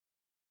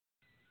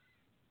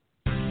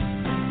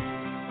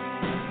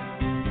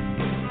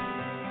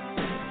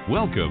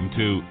Welcome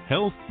to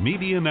Health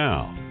Media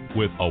Now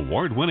with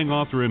award-winning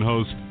author and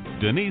host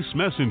Denise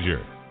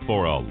Messenger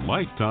for a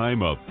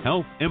lifetime of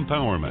health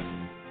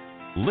empowerment.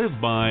 Live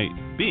by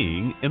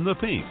being in the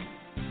pink,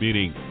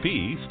 meaning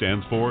P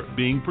stands for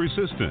being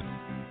persistent,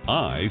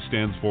 I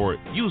stands for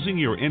using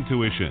your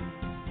intuition,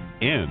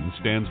 N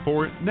stands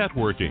for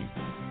networking,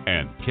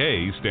 and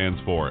K stands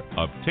for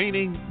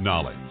obtaining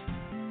knowledge.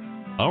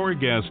 Our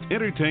guests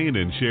entertain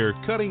and share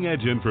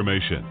cutting-edge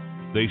information.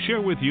 They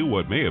share with you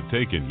what may have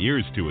taken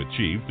years to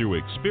achieve through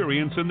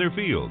experience in their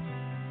field.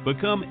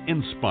 Become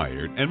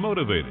inspired and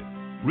motivated.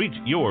 Reach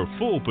your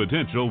full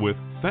potential with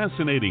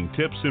fascinating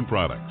tips and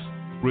products.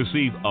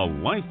 Receive a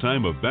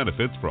lifetime of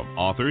benefits from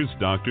authors,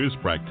 doctors,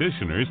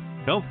 practitioners,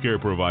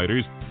 healthcare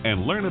providers,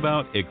 and learn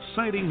about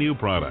exciting new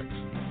products.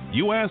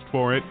 You asked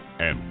for it,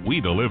 and we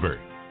deliver.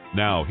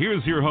 Now,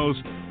 here's your host,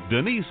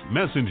 Denise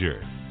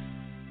Messenger.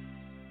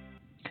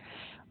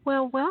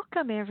 Well,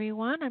 welcome,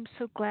 everyone. I'm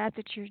so glad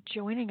that you're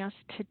joining us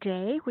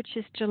today, which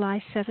is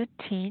July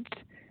 17th,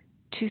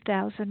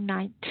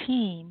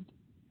 2019.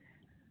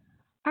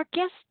 Our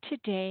guest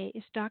today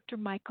is Dr.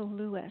 Michael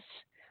Lewis.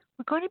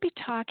 We're going to be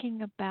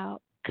talking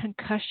about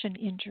concussion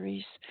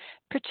injuries,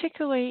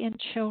 particularly in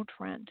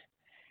children.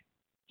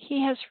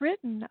 He has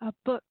written a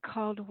book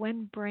called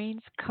When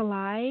Brains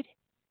Collide.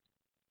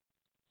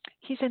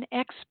 He's an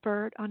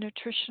expert on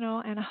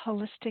nutritional and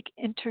holistic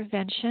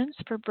interventions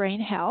for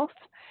brain health,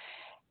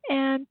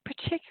 and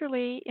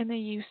particularly in the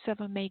use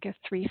of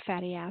omega-3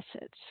 fatty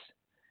acids.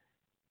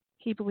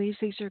 He believes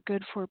these are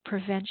good for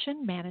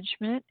prevention,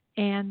 management,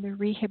 and the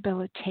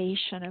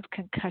rehabilitation of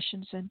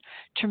concussions and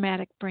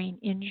traumatic brain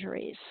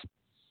injuries.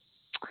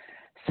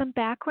 Some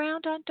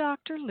background on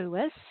Dr.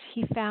 Lewis.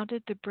 He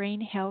founded the Brain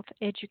Health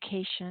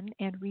Education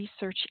and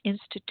Research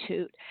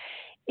Institute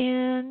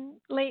in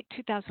late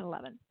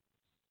 2011.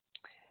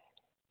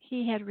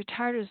 He had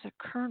retired as a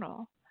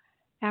colonel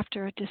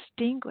after a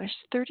distinguished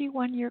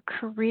 31-year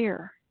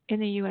career in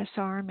the U.S.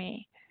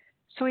 Army,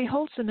 so he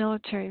holds the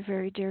military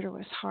very dear to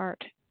his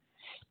heart.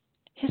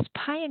 His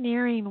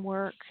pioneering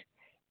work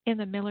in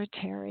the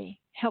military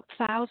helped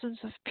thousands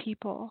of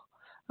people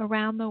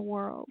around the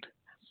world,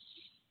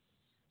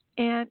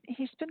 and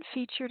he's been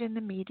featured in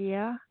the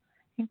media,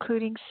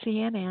 including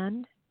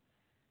CNN,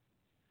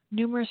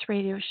 numerous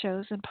radio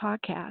shows, and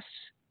podcasts.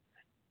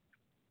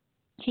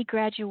 He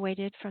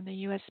graduated from the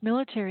U.S.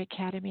 Military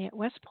Academy at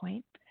West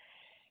Point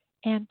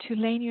and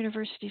Tulane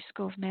University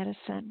School of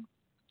Medicine.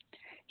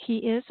 He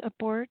is a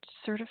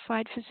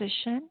board-certified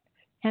physician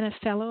and a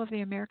fellow of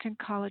the American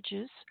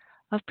Colleges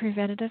of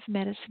Preventive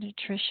Medicine and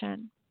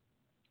Nutrition.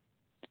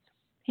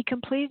 He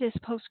completed his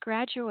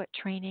postgraduate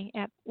training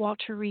at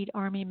Walter Reed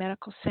Army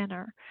Medical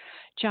Center,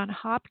 Johns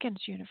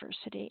Hopkins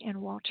University, and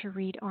Walter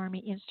Reed Army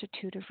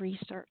Institute of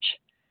Research.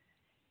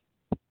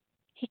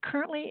 He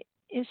currently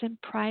is in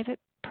private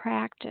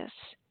practice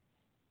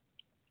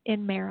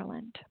in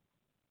Maryland.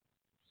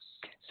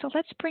 So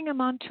let's bring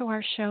him onto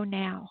our show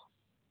now.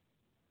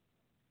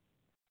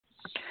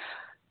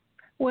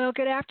 Well,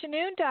 good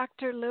afternoon,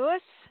 Dr.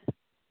 Lewis.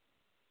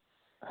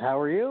 How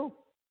are you?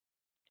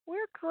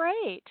 We're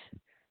great.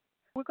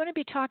 We're going to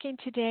be talking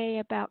today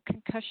about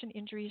concussion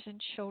injuries in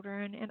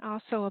children and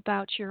also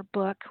about your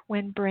book,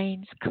 When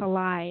Brains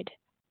Collide.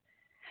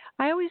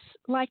 I always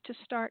like to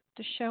start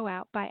the show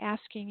out by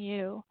asking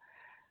you,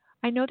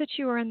 I know that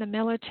you were in the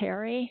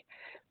military.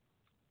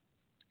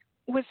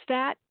 Was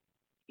that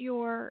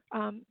your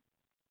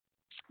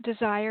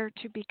desire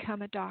to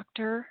become a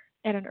doctor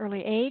at an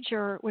early age,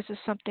 or was this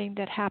something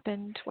that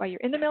happened while you're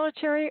in the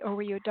military, or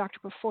were you a doctor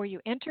before you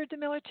entered the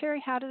military?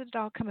 How did it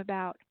all come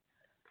about?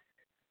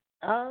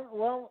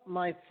 Well,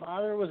 my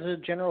father was a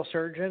general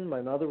surgeon.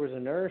 My mother was a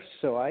nurse,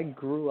 so I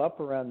grew up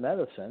around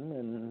medicine.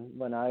 And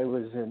when I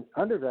was in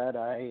undergrad,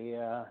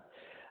 I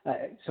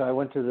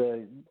went to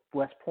the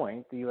West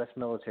Point, the U.S.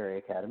 Military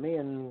Academy,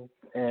 and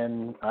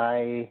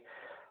I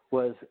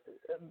was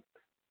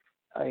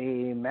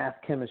a math,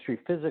 chemistry,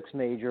 physics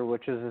major,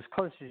 which is as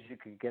close as you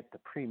could get to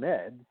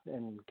pre-med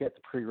and get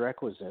the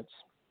prerequisites.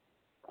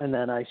 And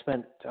then I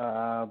spent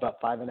about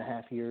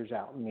 5.5 years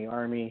out in the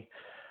Army,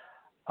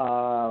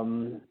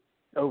 overseas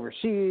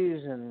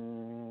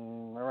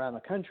and around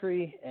the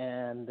country,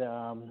 and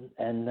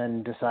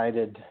then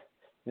decided,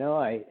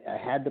 I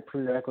had the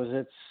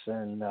prerequisites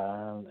and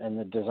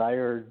the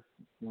desired,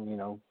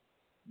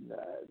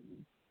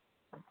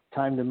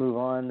 time to move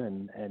on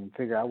and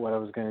figure out what I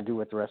was going to do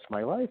with the rest of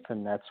my life.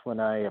 And that's when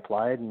I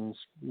applied and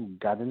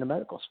got into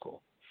medical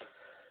school.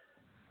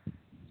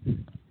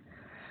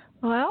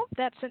 Well,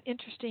 that's an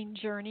interesting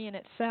journey in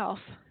itself.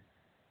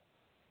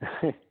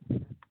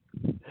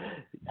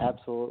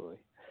 Absolutely.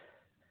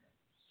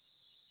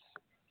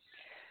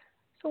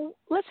 So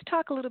let's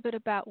talk a little bit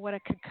about what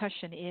a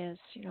concussion is.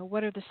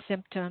 What are the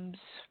symptoms,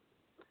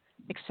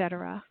 et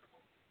cetera?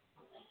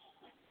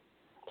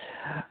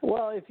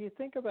 Well, if you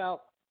think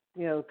about,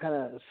 kind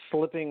of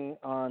slipping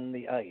on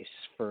the ice,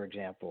 for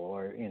example,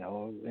 or,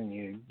 and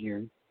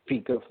your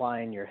feet go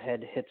flying, your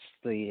head hits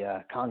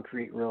the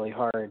concrete really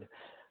hard,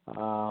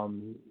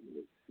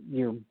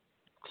 your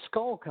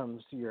skull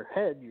comes to your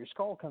head, your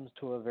skull comes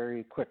to a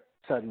very quick,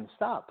 sudden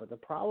stop. But the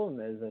problem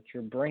is that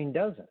your brain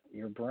doesn't.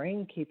 Your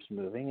brain keeps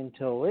moving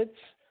until it's,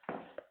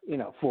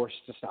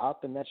 forced to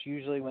stop, and that's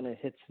usually when it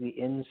hits the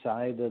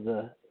inside of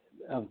the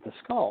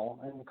skull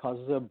and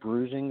causes a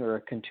bruising or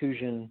a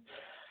contusion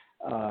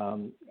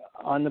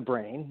on the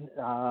brain.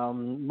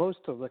 Most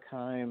of the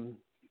time,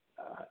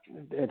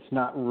 it's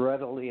not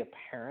readily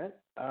apparent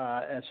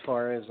as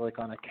far as like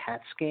on a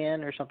CAT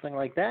scan or something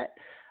like that.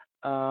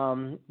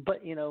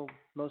 But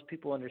most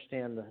people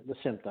understand the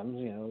symptoms.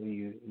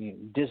 You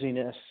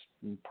dizziness.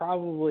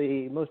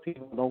 Probably most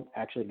people don't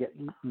actually get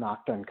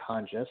knocked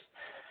unconscious,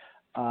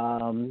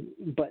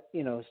 but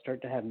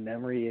start to have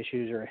memory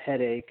issues or a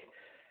headache,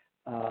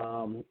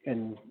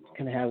 and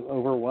can have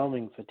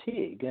overwhelming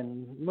fatigue.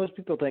 And most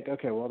people think,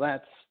 okay, well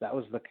that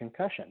was the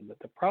concussion. But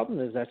the problem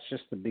is that's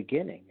just the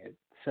beginning. It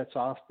sets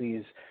off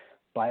these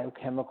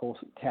biochemical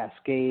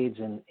cascades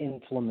and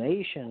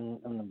inflammation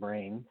in the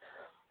brain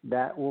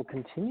that will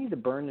continue to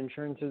burn and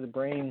churn through the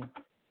brain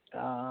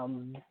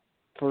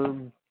for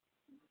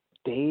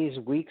days,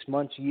 weeks,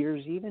 months,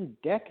 years, even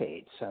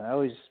decades. So I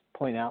always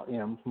point out,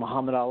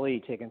 Muhammad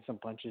Ali taking some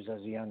punches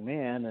as a young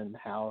man and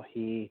how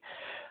he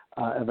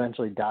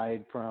eventually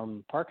died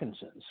from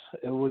Parkinson's.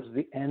 It was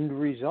the end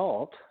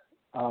result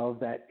of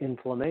that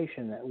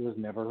inflammation that was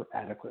never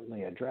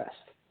adequately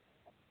addressed.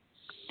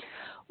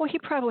 Well, he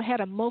probably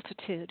had a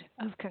multitude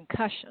of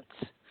concussions.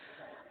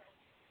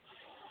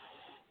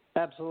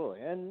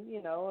 Absolutely. And,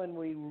 and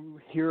we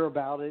hear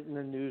about it in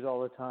the news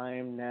all the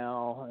time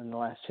now in the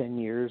last 10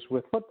 years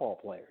with football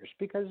players,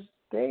 because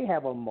they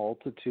have a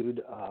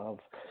multitude of,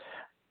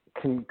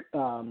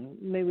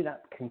 maybe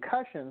not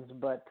concussions,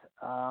 but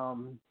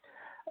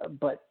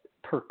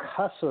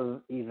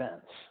percussive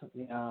events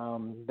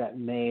that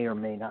may or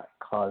may not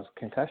cause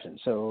concussion.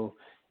 So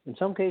in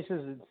some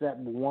cases, it's that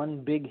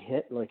one big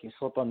hit, like you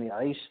slip on the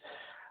ice.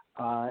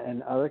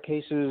 In other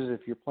cases,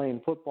 if you're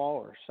playing football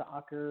or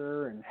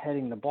soccer and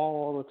heading the ball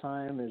all the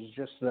time, is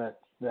just that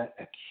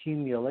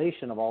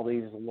accumulation of all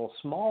these little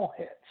small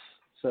hits.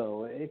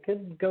 So it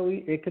could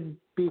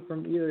be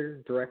from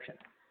either direction.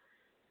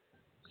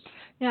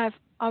 Yeah, I've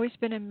always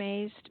been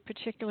amazed,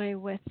 particularly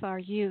with our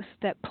youth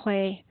that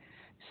play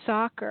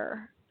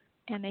soccer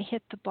and they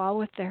hit the ball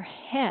with their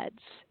heads.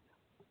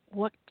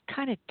 What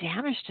kind of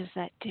damage does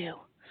that do?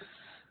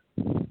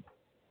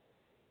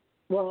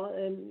 Well,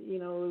 and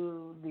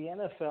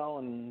the NFL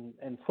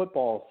and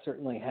football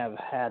certainly have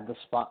had the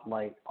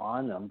spotlight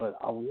on them, but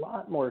a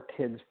lot more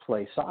kids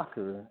play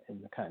soccer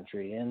in the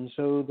country, and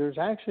so there's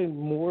actually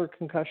more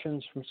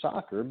concussions from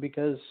soccer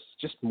because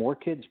just more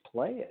kids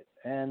play it,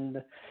 and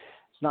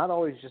it's not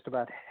always just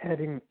about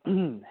heading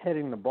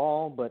the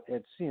ball, but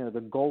it's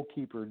the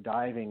goalkeeper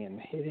diving and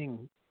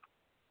hitting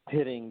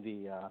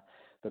the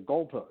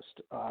goalpost.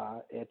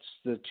 It's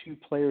the two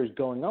players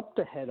going up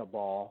to head a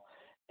ball.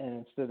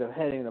 And instead of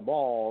heading the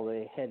ball,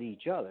 they head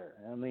each other.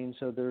 I mean,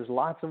 so there's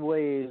lots of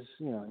ways,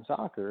 in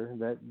soccer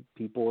that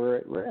people are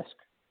at risk.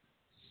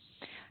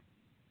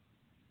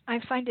 I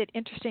find it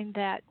interesting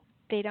that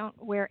they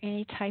don't wear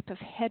any type of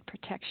head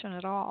protection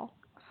at all.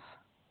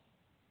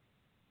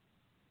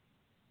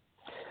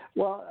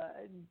 Well,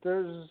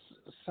 there's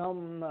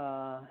some.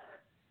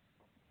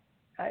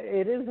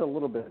 It is a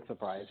little bit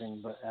surprising,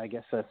 but I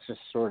guess that's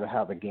just sort of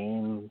how the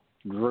game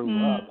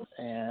grew up.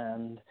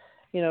 And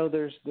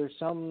there's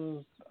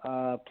some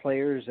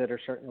players that are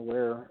starting to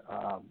wear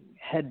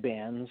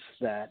headbands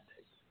that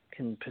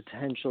can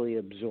potentially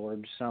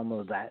absorb some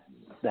of that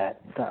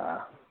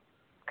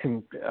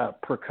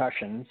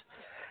percussions.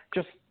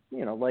 Just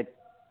like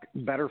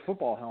better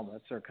football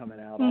helmets are coming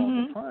out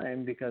all the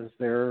time because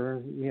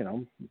they're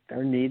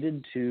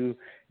needed to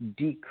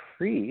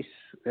decrease,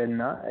 and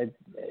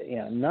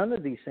none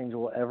of these things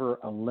will ever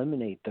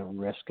eliminate the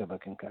risk of a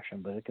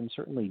concussion, but it can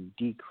certainly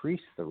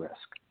decrease the risk.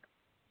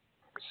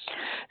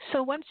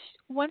 So once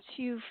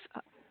you've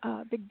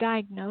been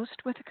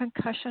diagnosed with a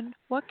concussion,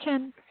 what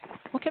can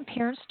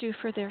parents do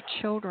for their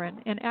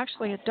children, and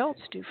actually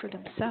adults do for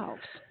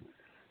themselves?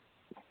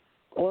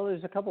 Well,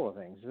 there's a couple of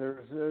things.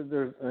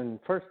 There's, and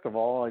first of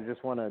all, I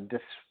just want to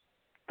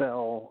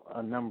dispel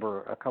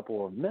a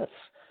couple of myths.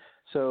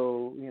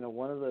 So,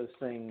 one of those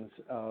things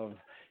of,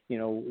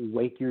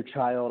 wake your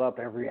child up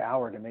every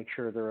hour to make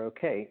sure they're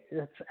okay.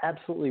 It's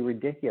absolutely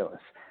ridiculous.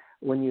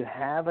 When you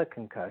have a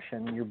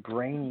concussion, your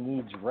brain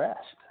needs rest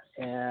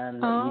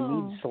and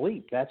you need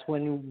sleep. That's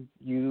when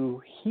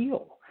you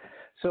heal.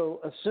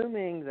 So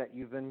assuming that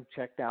you've been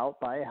checked out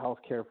by a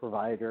healthcare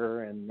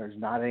provider and there's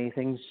not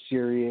anything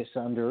serious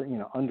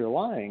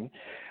underlying,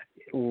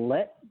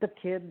 let the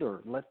kid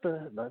or let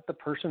the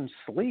person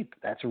sleep.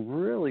 That's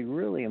really,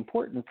 really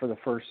important for the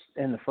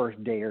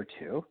first day or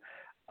two.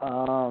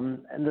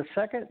 And the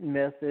second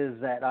myth is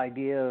that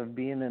idea of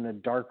being in a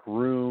dark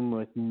room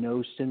with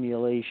no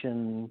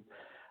stimulation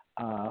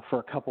for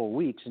a couple of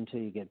weeks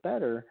until you get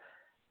better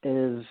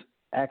is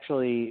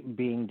actually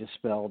being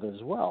dispelled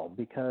as well,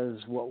 because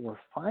what we're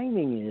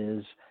finding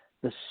is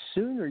the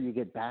sooner you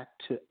get back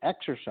to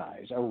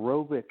exercise,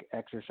 aerobic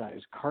exercise,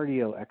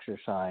 cardio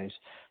exercise,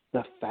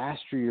 the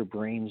faster your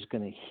brain's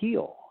going to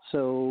heal.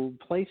 So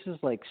places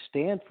like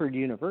Stanford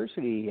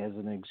University, as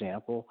an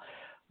example,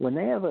 when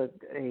they have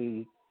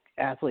a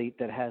athlete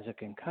that has a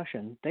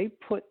concussion, they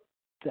put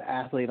the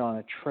athlete on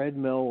a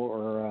treadmill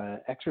or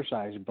an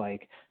exercise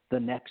bike the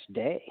next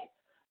day.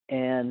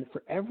 And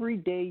for every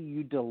day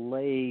you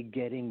delay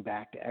getting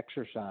back to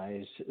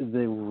exercise,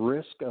 the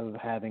risk of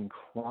having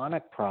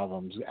chronic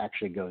problems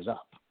actually goes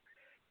up.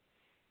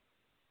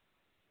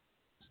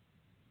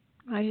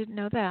 I didn't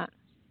know that.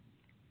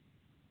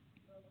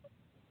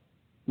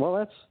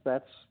 Well,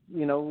 that's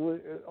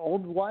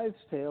old wives'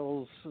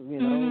 tales.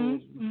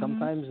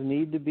 Sometimes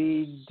need to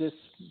be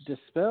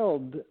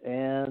dispelled,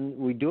 and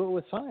we do it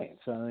with science.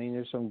 I mean,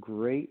 there's some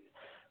great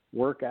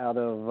work out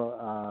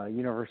of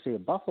University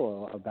of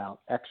Buffalo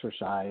about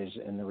exercise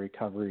and the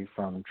recovery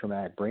from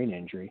traumatic brain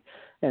injury,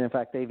 and in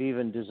fact, they've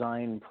even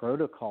designed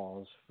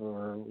protocols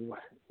for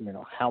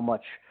how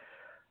much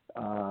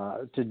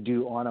to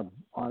do on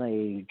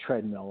a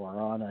treadmill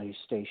or on a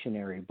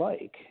stationary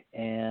bike.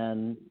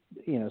 And,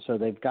 so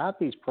they've got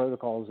these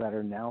protocols that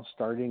are now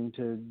starting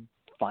to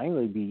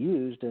finally be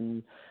used.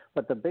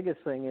 But the biggest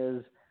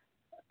thing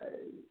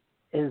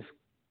is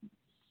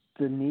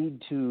the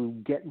need to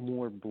get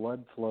more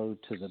blood flow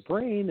to the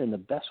brain. And the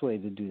best way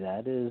to do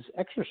that is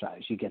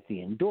exercise. You get the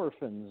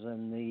endorphins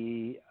and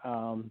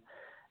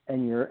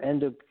and your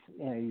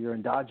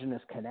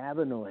endogenous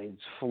cannabinoids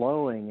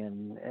flowing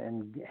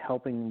and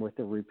helping with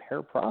the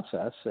repair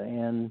process.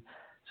 And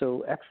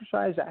so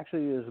exercise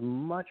actually is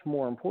much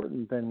more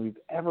important than we've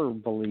ever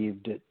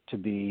believed it to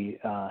be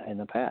in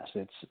the past.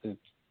 It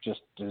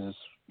just is,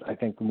 I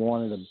think,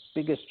 one of the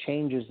biggest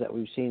changes that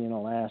we've seen in the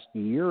last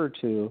year or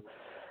two,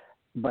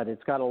 but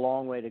it's got a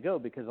long way to go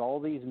because all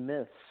these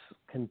myths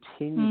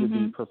continue to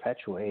be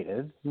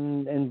perpetuated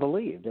and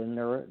believed, and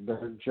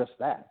they're just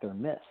that, they're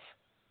myths.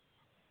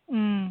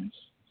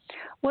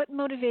 What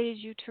motivated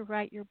you to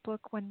write your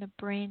book When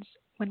Brains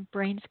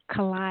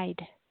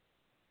Collide?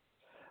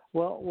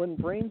 Well, When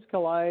Brains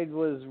Collide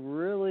was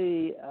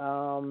really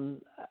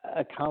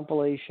a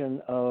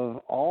compilation of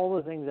all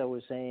the things I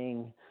was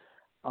saying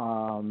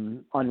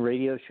on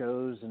radio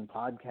shows and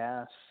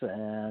podcasts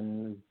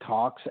and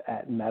talks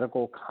at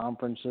medical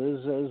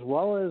conferences, as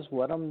well as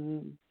what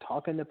I'm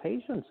talking to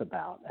patients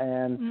about.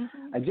 And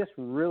I just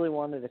really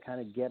wanted to kind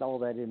of get all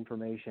that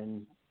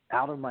information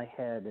out of my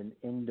head and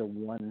into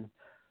one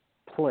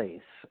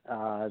place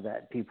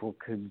that people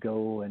could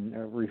go and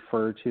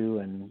refer to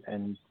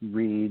and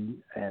read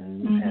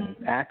and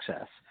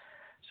access.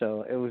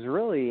 So it was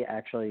really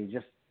actually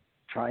just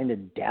trying to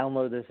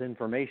download this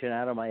information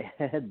out of my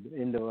head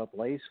into a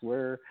place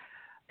where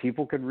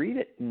people could read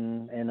it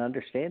and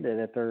understand it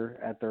at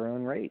their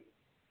own rate.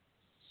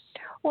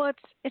 Well,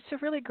 it's a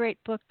really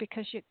great book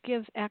because you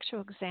give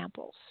actual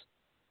examples.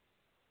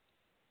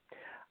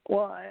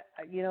 Well,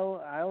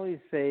 I always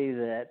say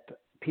that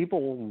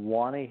people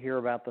want to hear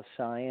about the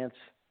science,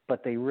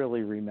 but they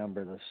really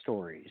remember the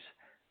stories.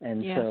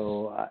 And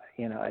so,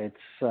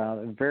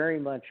 it's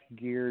very much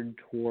geared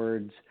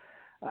towards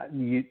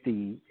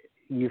the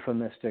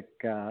euphemistic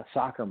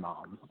soccer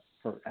mom.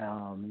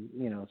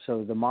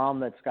 So the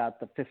mom that's got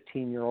the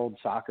 15-year-old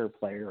soccer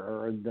player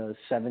or the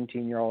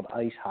 17-year-old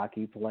ice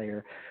hockey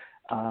player,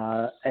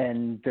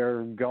 and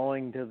they're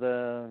going to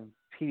the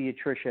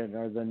pediatrician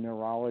or the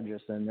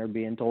neurologist and they're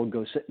being told,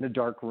 go sit in a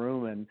dark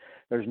room and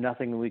there's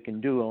nothing we can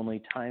do, only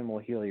time will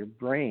heal your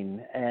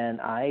brain. And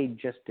I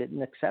just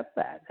didn't accept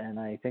that. And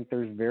I think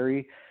there's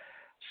very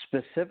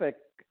specific,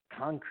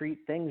 concrete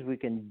things we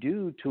can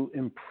do to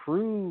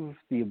improve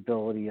the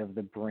ability of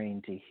the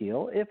brain to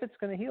heal if it's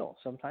going to heal.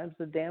 Sometimes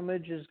the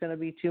damage is going to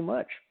be too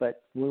much,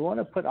 but we want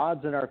to put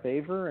odds in our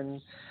favor.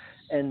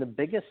 And the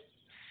biggest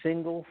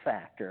single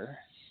factor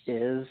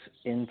is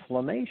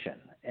inflammation.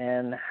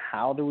 And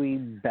how do we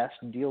best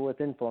deal with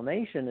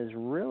inflammation is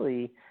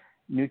really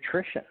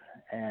nutrition.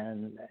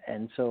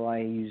 And so I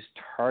use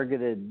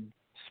targeted,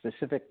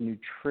 specific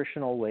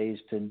nutritional ways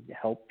to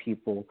help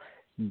people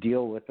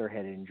deal with their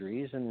head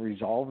injuries and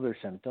resolve their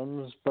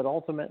symptoms, but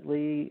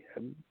ultimately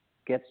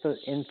get the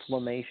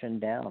inflammation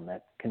down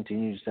that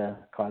continues to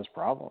cause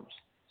problems.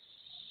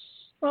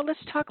 Well, let's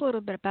talk a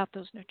little bit about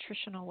those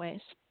nutritional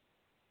ways.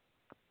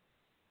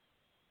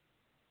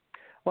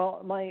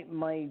 Well,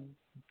 my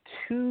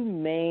two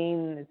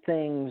main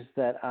things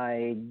that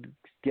I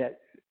get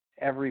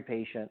every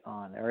patient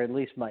on, or at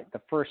least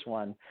the first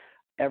one,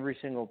 every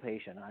single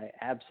patient, I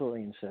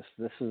absolutely insist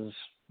this is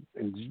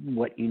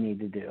what you need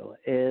to do,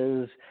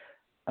 is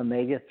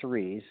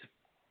omega-3s,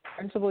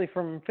 principally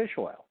from fish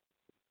oil.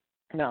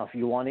 Now, if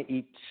you want to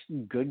eat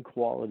good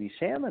quality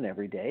salmon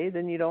every day,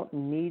 then you don't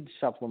need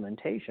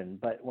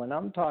supplementation. But when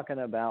I'm talking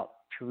about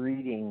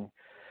treating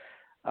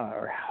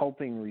or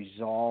helping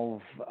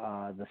resolve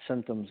the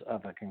symptoms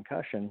of a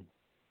concussion,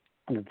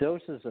 the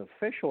doses of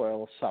fish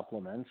oil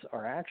supplements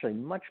are actually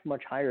much,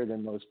 much higher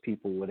than most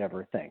people would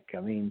ever think.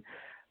 I mean,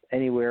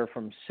 anywhere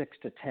from 6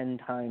 to 10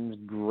 times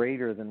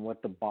greater than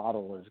what the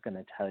bottle is going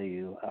to tell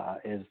you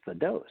is the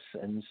dose.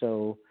 And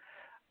so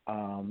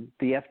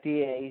The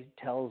FDA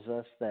tells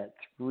us that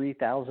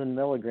 3,000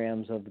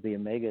 milligrams of the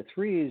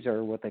omega-3s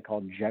are what they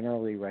call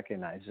generally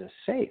recognized as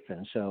safe.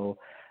 And so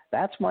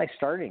that's my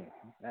starting.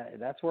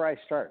 That's where I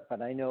start.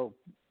 But I know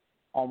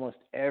almost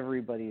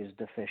everybody is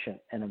deficient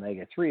in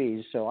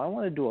omega-3s, so I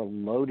want to do a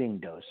loading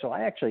dose. So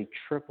I actually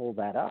triple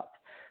that up,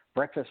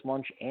 breakfast,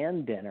 lunch,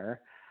 and dinner.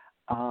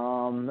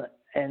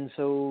 And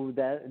so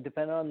that,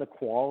 depending on the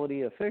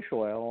quality of fish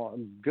oil,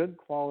 good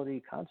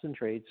quality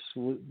concentrates,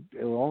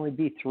 it will only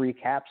be 3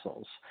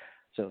 capsules.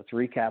 So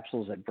 3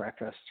 capsules at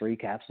breakfast, 3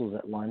 capsules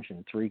at lunch,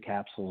 and 3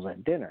 capsules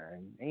at dinner.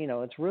 And, you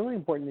know, it's really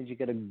important that you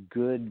get a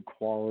good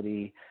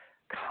quality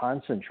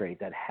concentrate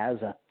that has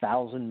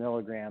 1,000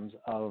 milligrams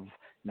of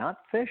not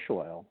fish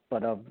oil,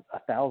 but of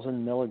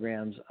 1,000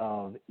 milligrams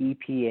of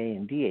EPA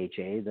and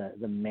DHA,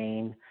 the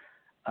main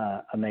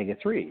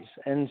omega-3s.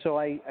 And so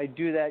I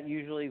do that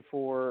usually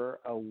for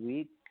a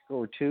week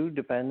or two,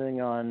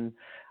 depending on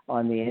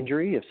the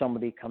injury. If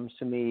somebody comes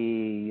to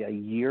me a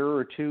year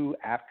or two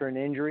after an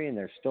injury and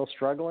they're still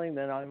struggling,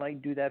 then I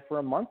might do that for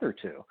a month or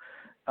two,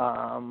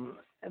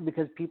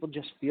 because people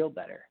just feel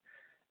better.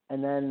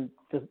 And then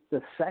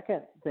the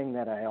second thing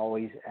that I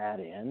always add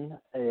in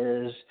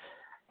is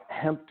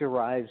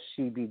hemp-derived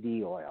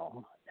CBD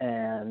oil.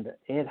 And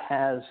it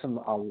has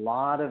a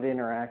lot of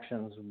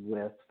interactions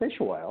with fish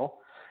oil,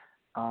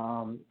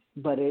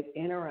 but it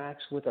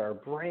interacts with our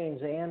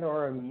brains and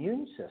our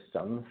immune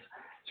systems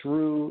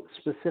through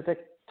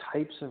specific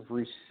types of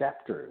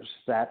receptors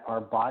that our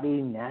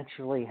body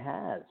naturally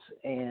has.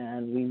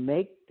 And we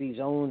make these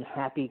own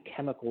happy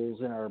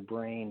chemicals in our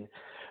brain.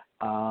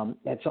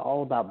 It's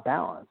all about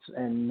balance,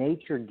 and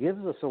nature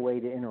gives us a way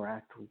to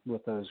interact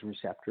with those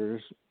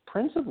receptors,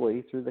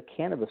 principally through the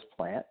cannabis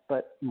plant,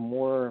 but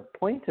more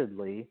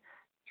pointedly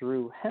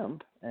through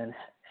hemp and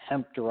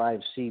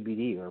hemp-derived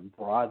CBD, or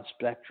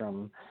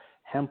broad-spectrum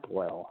hemp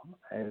oil.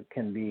 It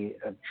can be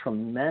a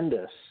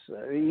tremendous,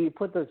 you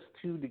put those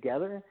two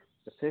together,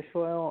 the fish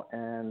oil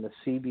and the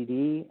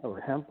CBD or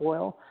hemp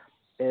oil,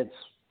 it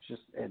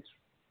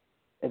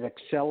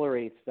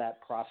accelerates that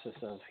process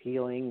of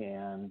healing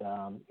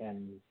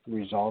and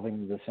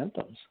resolving the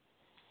symptoms.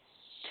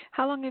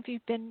 How long have you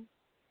been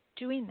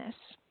doing this?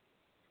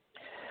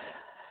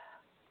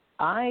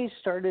 I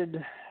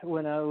started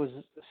when I was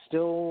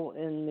still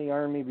in the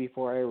Army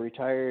before I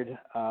retired.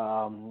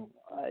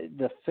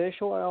 The fish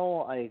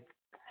oil, I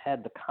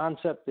had the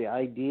concept, the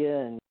idea,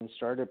 and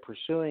started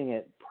pursuing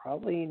it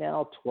probably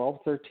now 12,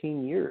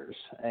 13 years.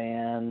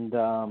 And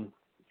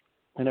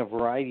in a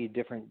variety of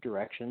different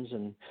directions,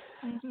 and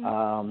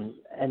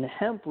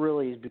hemp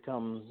really has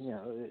become,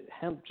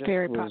 hemp just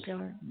very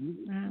popular.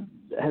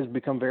 Has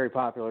become very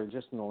popular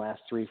just in the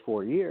last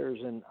 3-4 years.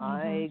 And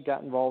I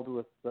got involved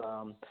with,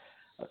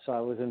 so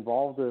I was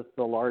involved with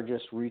the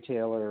largest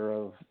retailer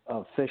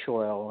of fish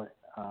oil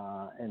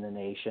in the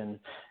nation,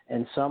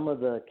 and some of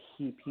the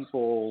key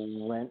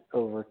people went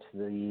over to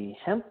the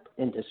hemp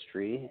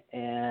industry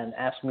and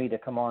asked me to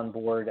come on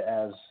board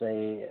as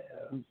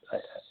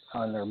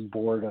on their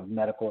board of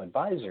medical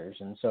advisors.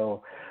 And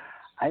so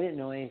I didn't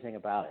know anything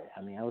about it.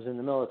 I mean, I was in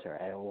the military.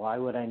 Why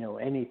would I know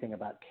anything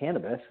about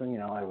cannabis?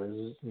 And, I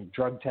was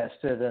drug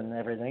tested and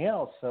everything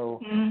else. So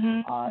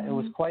it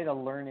was quite a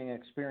learning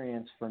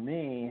experience for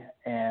me,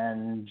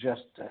 and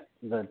just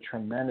the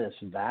tremendous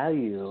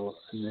value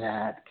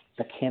that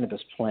the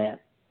cannabis plant,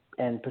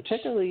 and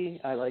particularly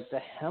I like the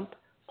hemp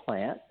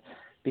plant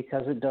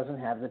because it doesn't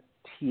have the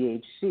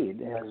THC.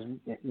 It has,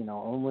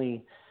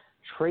 only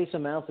trace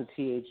amounts of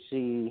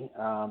THC,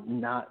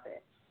 not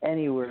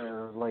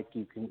anywhere where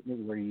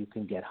you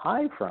can get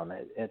high from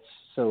it.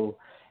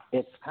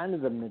 It's kind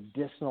of the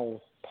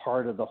medicinal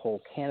part of the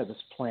whole cannabis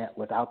plant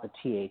without the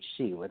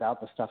THC, without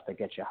the stuff that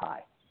gets you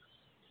high.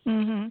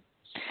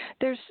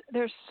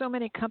 There's so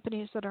many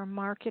companies that are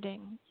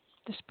marketing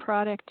this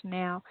product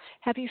now.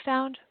 Have you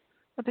found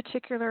a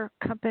particular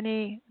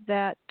company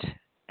that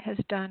has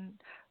done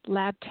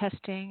lab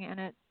testing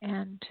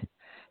and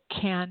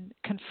can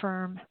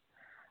confirm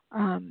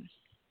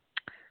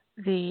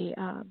the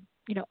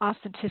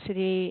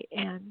authenticity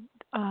and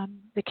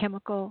the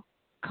chemical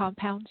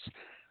compounds?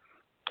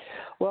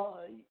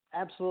 Well,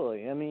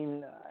 absolutely. I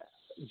mean,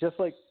 just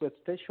like with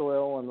fish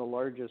oil and the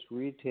largest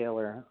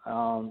retailer,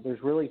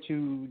 there's really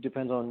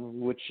depends on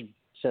which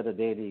set of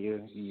data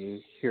you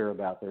hear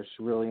about. There's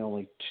really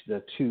only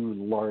the 2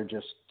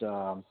 largest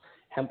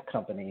hemp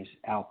companies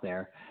out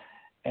there.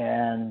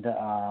 And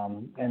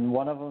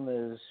one of them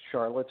is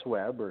Charlotte's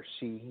Web, or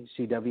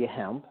CW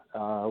Hemp,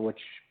 which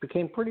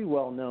became pretty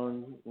well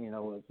known,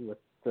 with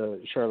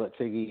the Charlotte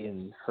Figge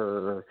and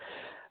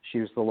she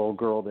was the little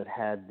girl that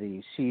had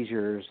the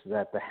seizures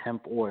that the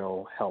hemp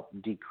oil helped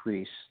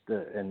decrease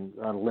and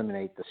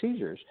eliminate the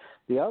seizures.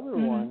 The other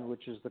one,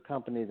 which is the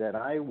company that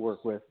I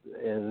work with,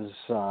 is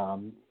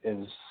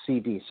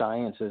CD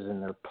Sciences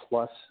and their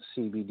Plus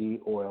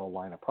CBD oil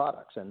line of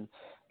products. And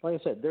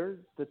like I said, they're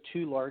the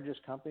 2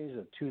 largest companies,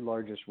 the 2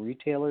 largest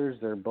retailers.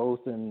 They're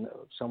both in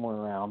somewhere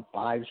around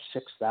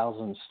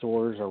 5,000-6,000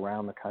 stores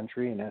around the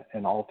country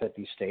in all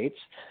 50 states.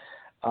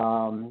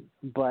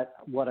 But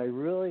what I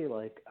really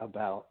like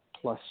about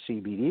Plus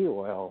CBD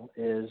oil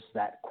is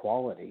that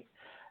quality.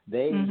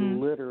 They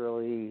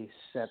literally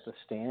set the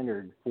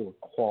standard for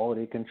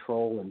quality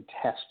control and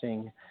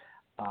testing.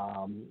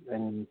 And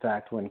in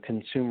fact, when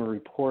Consumer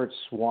Reports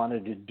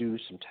wanted to do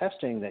some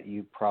testing that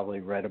you probably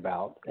read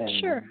about,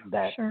 and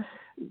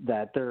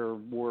that there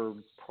were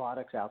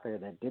products out there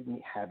that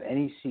didn't have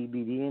any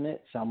CBD in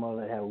it. Some of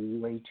it had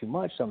way too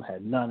much. Some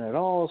had none at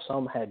all.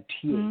 Some had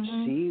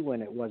THC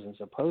when it wasn't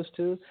supposed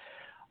to.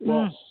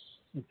 Well,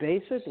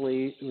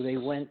 basically,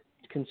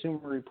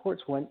 Consumer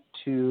Reports went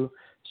to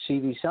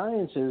CV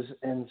Sciences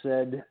and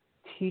said,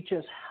 teach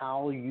us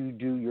how you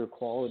do your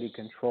quality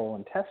control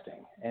and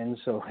testing. And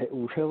so it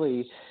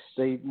really,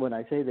 when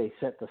I say they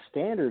set the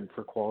standard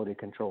for quality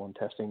control and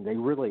testing, they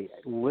really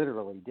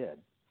literally did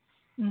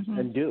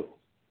and do.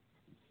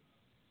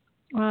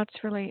 Well,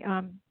 it's really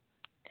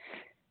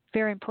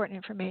very important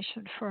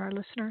information for our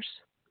listeners.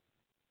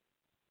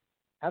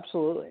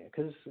 Absolutely.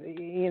 Because,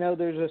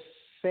 there's a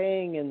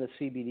saying in the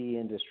CBD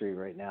industry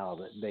right now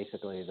that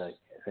basically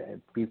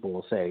people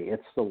will say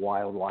it's the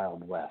wild,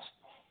 wild west.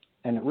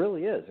 And it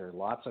really is. There are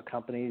lots of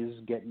companies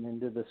getting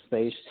into the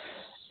space,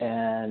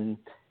 and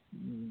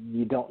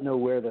you don't know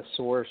where the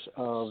source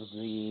of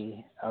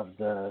the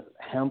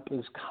hemp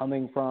is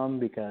coming from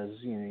because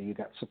you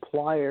got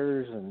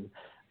suppliers and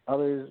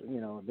others.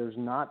 There's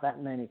not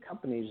that many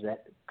companies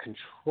that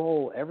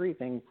control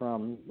everything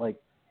from, like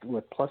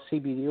with Plus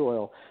CBD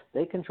oil,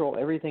 they control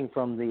everything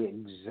from the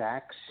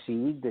exact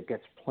seed that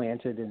gets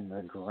planted in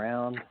the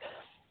ground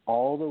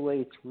all the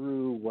way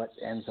through what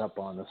ends up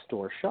on the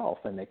store shelf,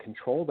 and they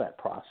control that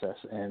process,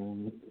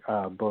 and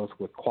both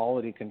with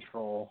quality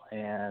control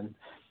and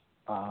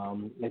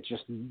it's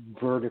just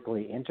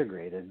vertically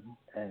integrated,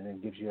 and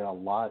it gives you a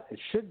lot. It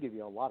should give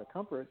you a lot of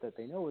comfort that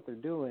they know what they're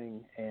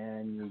doing,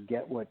 and you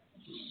get what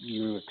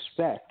you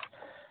expect.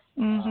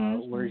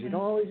 Whereas you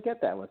don't always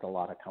get that with a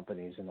lot of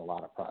companies and a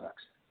lot of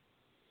products.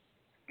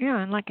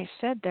 Yeah, and like I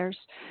said, there's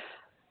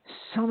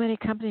so many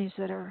companies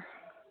that are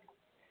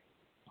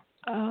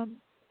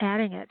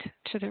adding it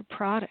to their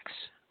products.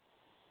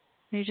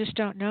 You just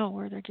don't know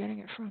where they're getting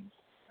it from.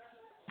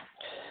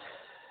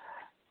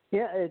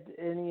 Yeah,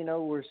 and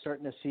we're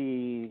starting to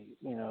see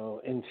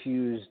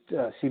infused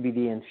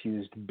CBD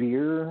infused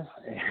beer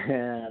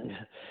and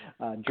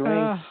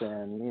drinks,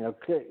 and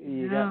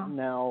you got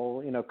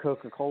now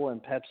Coca-Cola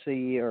and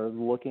Pepsi are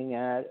looking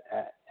at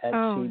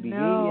CBD.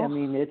 No. I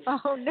mean, it's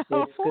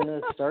going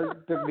to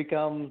start to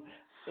become.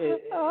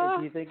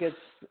 If you think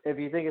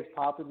it's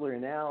popular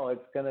now,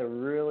 it's going to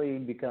really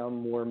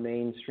become more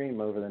mainstream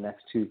over the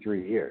next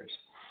 2-3 years.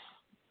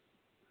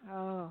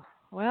 Oh,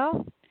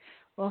 well,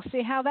 we'll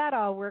see how that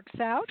all works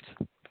out.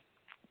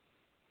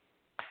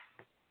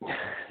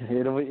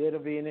 It'll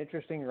be an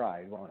interesting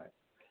ride, won't it?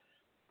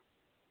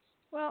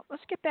 Well,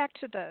 let's get back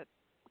to the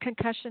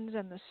concussions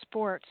and the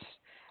sports,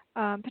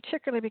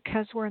 particularly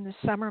because we're in the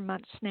summer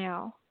months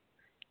now,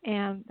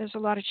 and there's a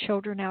lot of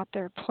children out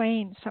there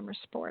playing summer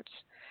sports.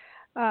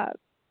 What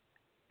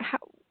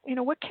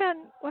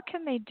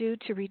can they do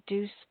to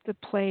reduce the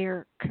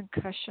player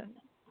concussion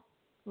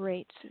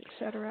rates, et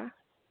cetera?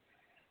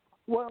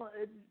 Well,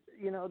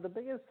 the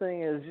biggest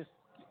thing is just,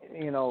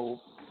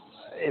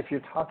 if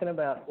you're talking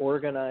about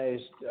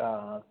organized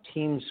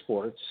team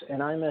sports,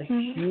 and I'm a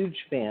huge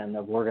fan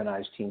of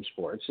organized team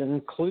sports,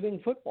 including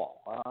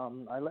football.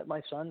 I let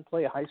my son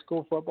play high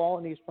school football,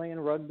 and he's playing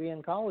rugby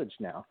in college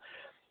now.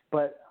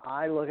 But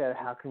I look at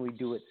how can we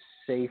do it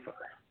safer.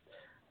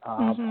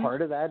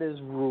 Part of that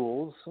is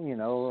rules,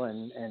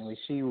 and we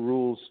see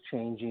rules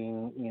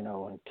changing,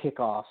 and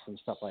kickoffs and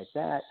stuff like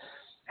that.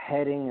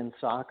 Heading in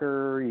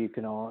soccer, you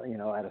can,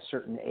 at a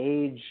certain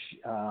age,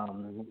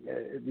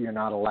 you're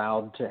not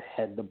allowed to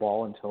head the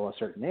ball until a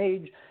certain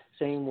age.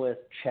 Same with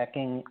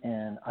checking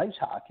and ice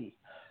hockey.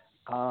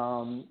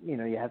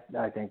 You have,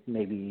 I think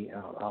maybe,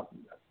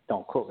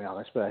 don't quote me on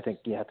this, but I think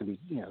you have to be,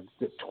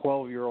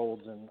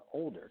 12-year-olds and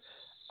older.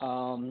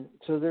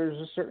 So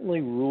there's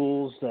certainly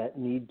rules that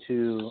need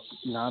to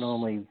not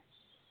only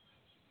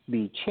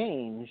be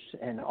changed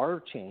and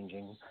are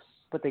changing,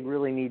 but they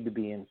really need to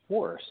be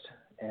enforced.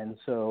 And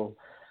so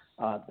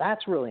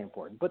that's really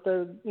important. But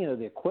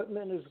the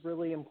equipment is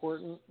really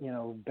important.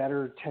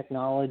 Better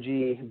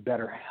technology,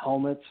 better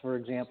helmets, for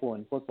example,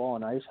 in football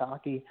and ice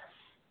hockey.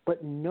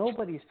 But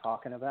nobody's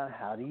talking about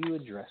how do you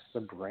address the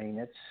brain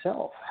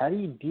itself? How do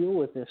you deal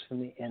with this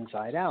from the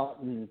inside out?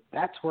 And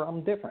that's where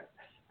I'm different.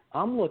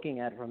 I'm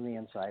looking at it from the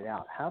inside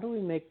out. How do we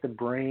make the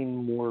brain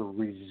more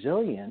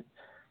resilient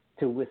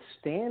to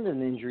withstand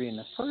an injury in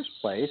the first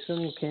place?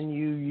 And can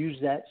you use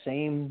that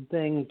same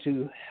thing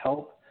to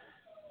help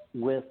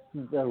with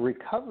the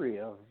recovery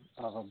of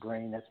a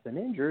brain that's been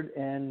injured?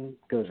 And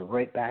goes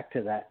right back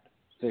to that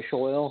fish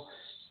oil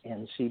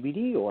and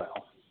CBD oil.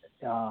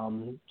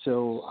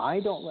 So I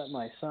don't let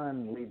my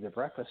son leave the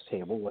breakfast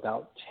table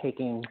without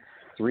taking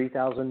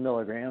 3,000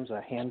 milligrams,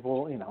 a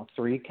handful,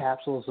 3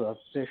 capsules of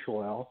fish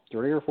oil,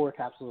 3 or 4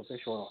 capsules of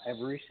fish oil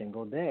every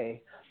single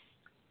day,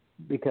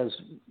 because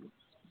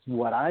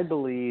what I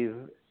believe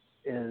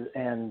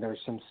and there's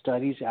some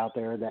studies out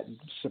there that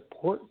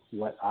support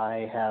what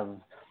I have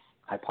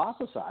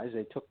hypothesized.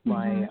 They took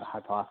my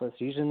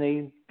hypotheses and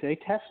they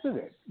tested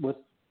it with,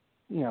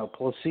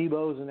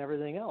 placebos and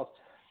everything else.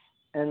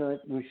 And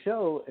what we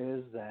show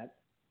is that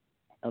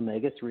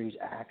omega-3s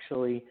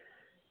actually,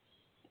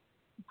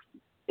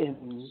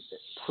 in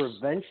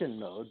prevention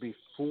mode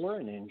before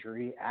an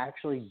injury,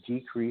 actually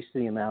decrease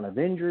the amount of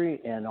injury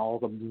and all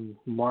the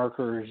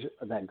markers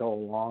that go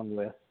along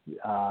with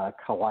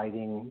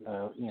colliding,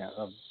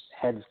 of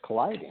heads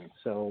colliding.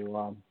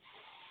 So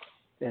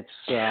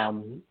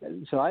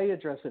so I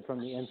address it from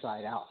the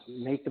inside out,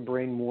 make the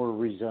brain more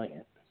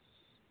resilient.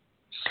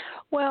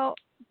 Well,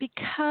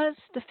 because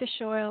the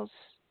fish oils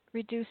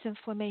reduce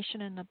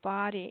inflammation in the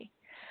body,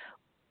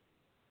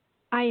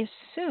 I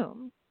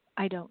assume,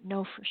 I don't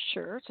know for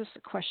sure, it's just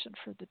a question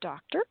for the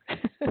doctor,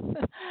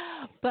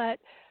 but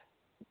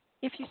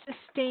if you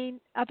sustain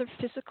other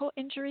physical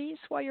injuries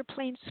while you're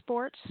playing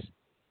sports,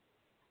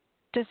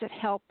 does it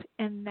help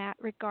in that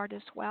regard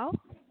as well?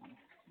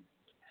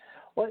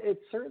 Well, it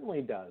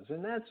certainly does.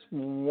 And that's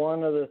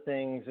one of the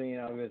things,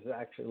 I was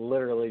actually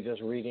literally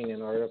just reading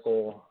an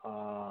article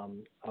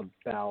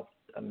about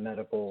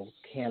medical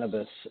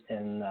cannabis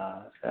in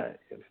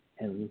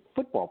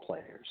football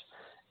players.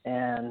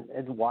 And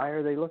why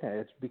are they looking at it?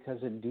 It's because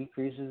it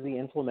decreases the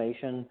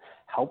inflammation,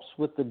 helps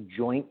with the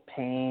joint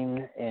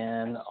pain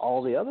and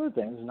all the other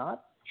things,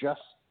 not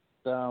just,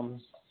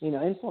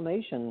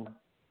 inflammation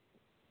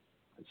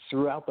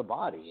throughout the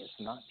body. It's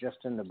not just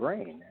in the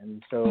brain.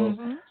 And so,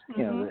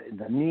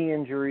 the knee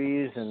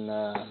injuries and,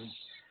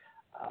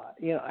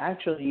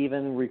 actually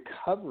even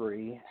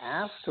recovery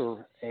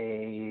after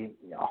a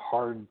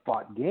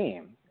hard-fought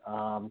game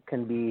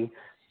can be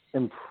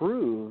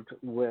improved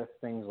with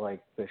things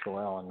like fish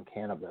oil and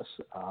cannabis,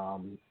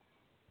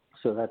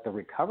 so that the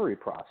recovery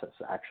process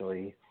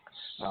actually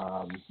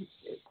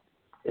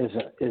is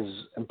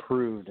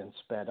improved and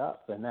sped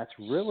up. And that's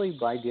really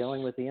by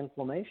dealing with the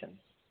inflammation.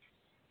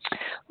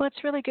 Well,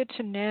 it's really good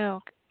to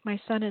know. My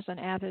son is an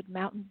avid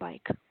mountain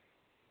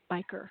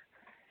biker,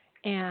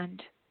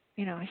 and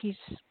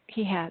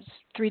he has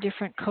 3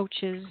 different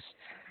coaches.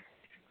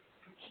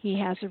 He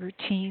has a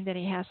routine that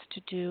he has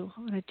to do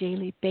on a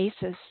daily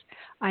basis.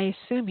 I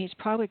assume he's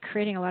probably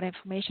creating a lot of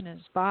inflammation in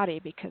his body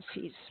because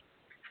he's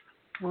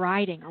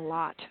riding a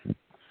lot.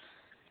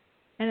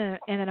 And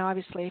then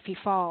obviously if he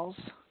falls,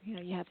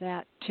 you have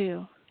that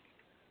too.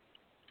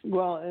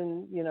 Well,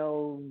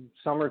 and,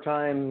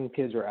 summertime,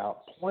 kids are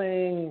out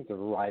playing, they're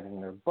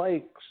riding their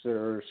bikes,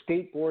 they're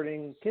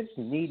skateboarding. Kids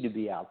need to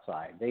be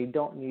outside. They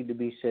don't need to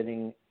be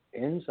sitting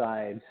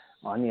inside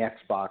on the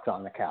Xbox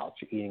on the couch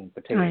eating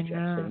potato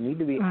chips. They need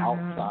to be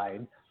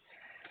outside.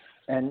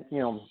 And,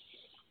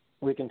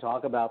 we can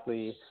talk about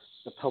the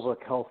public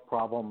health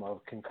problem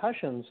of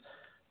concussions,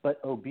 but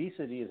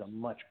obesity is a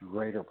much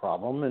greater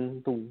problem.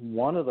 And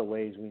one of the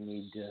ways we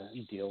need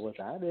to deal with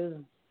that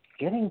is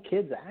getting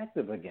kids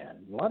active again.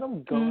 Let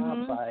them go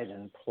outside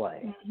and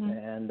play.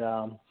 And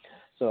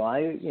so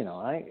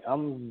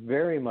I'm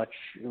very much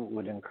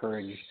would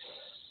encourage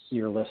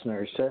your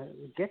listeners to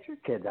get your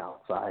kids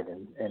outside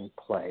and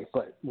play.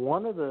 But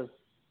one of the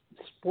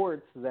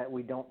sports that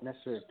we don't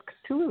necessarily,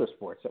 2 of the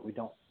sports that we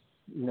don't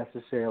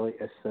necessarily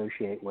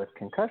associate with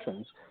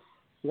concussions,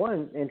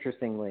 one,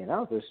 interestingly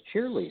enough, is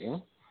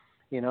cheerleading.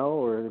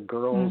 Or the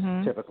girls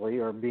typically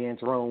are being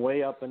thrown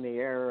way up in the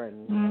air,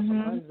 and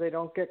sometimes they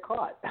don't get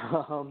caught.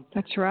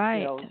 That's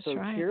right. So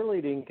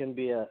cheerleading can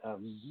be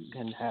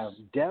can have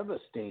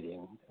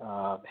devastating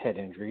head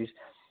injuries.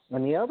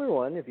 And the other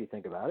one, if you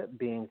think about it,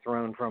 being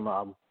thrown from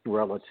a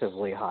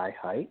relatively high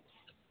height,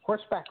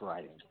 horseback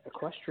riding,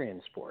 equestrian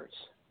sports,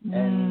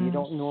 and you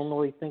don't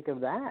normally think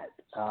of that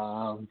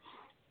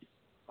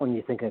when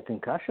you think of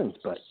concussions,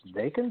 but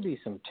they can be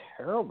some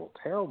terrible,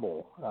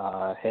 terrible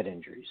head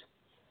injuries.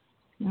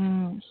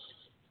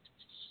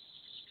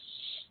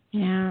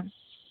 Yeah.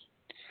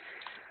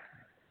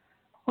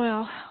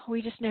 Well,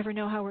 we just never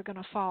know how we're going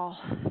to fall.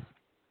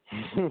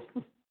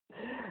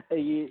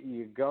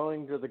 You're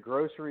going to the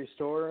grocery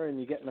store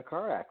and you get in a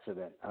car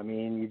accident. I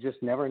mean, you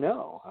just never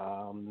know.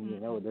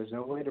 There's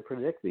no way to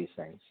predict these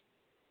things.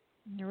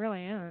 There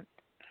really isn't.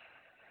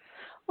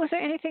 Was there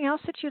anything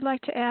else that you'd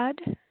like to add?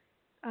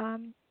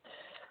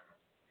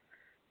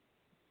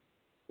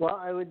 Well,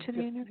 I would just,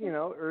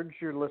 urge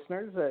your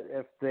listeners that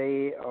if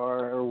they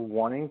are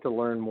wanting to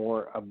learn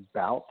more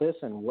about this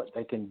and what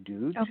they can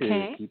do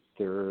to keep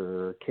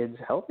their kids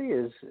healthy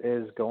is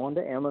go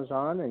onto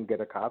Amazon and get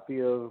a copy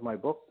of my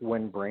book,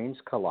 When Brains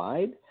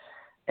Collide,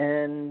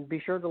 and be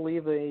sure to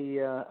leave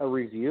a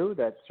review.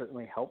 That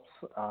certainly helps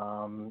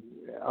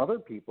other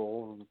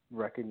people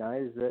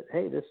recognize that,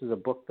 hey, this is a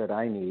book that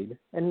I need,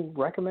 and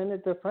recommend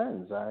it to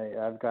friends.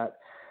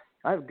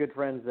 I have good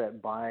friends that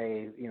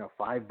buy,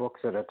 5 books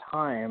at a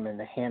time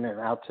and hand it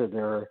out to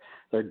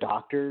their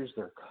doctors,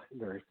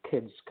 their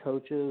kids'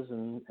 coaches,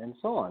 and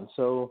so on.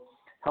 So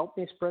help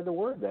me spread the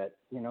word that,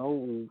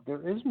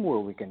 there is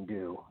more we can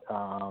do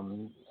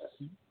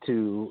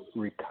to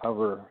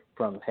recover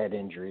from head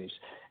injuries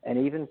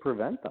and even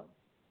prevent them.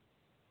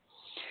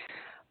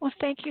 Well,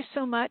 thank you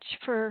so much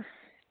for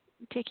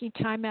taking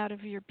time out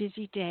of your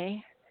busy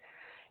day.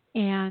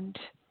 And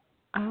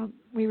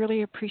we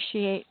really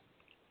appreciate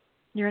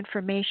your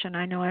information.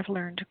 I know I've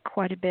learned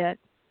quite a bit.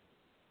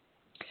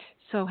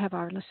 So have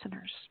our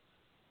listeners.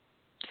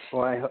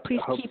 Well, I Please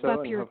hope keep so,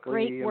 up and your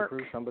hopefully great work.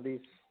 improve somebody's.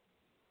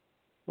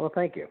 Well,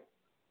 thank you.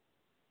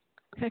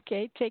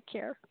 Okay, take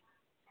care.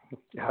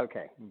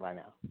 Okay, bye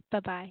now.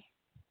 Bye-bye.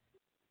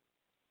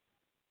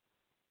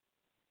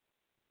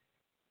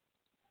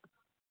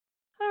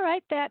 All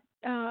right, that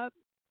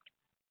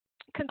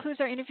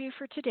concludes our interview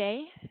for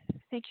today.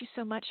 Thank you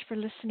so much for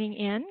listening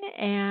in,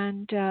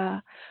 and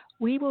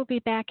we will be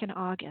back in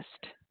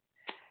August.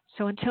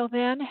 So until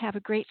then, have a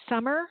great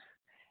summer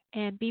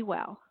and be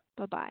well.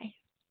 Bye-bye.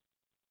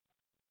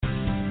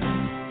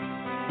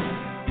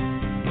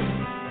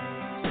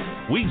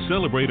 We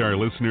celebrate our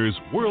listeners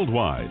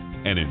worldwide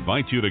and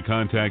invite you to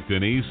contact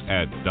Denise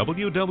at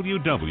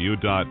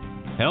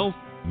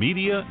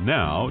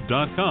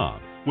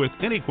www.healthmedianow.com with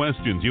any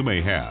questions you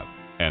may have,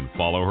 and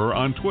follow her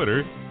on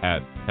Twitter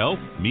at Health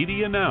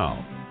Media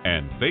Now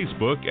and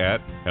Facebook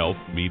at Health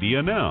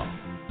Media Now.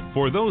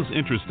 For those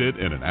interested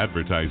in an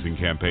advertising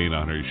campaign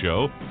on her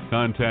show,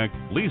 contact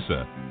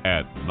Lisa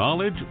at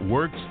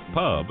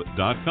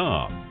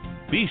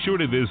KnowledgeWorksPub.com. Be sure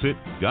to visit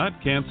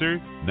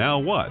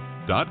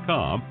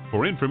GotCancerNowWhat.com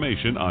for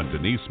information on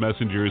Denise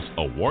Messenger's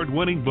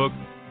award-winning book,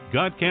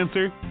 Got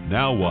Cancer?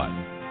 Now What?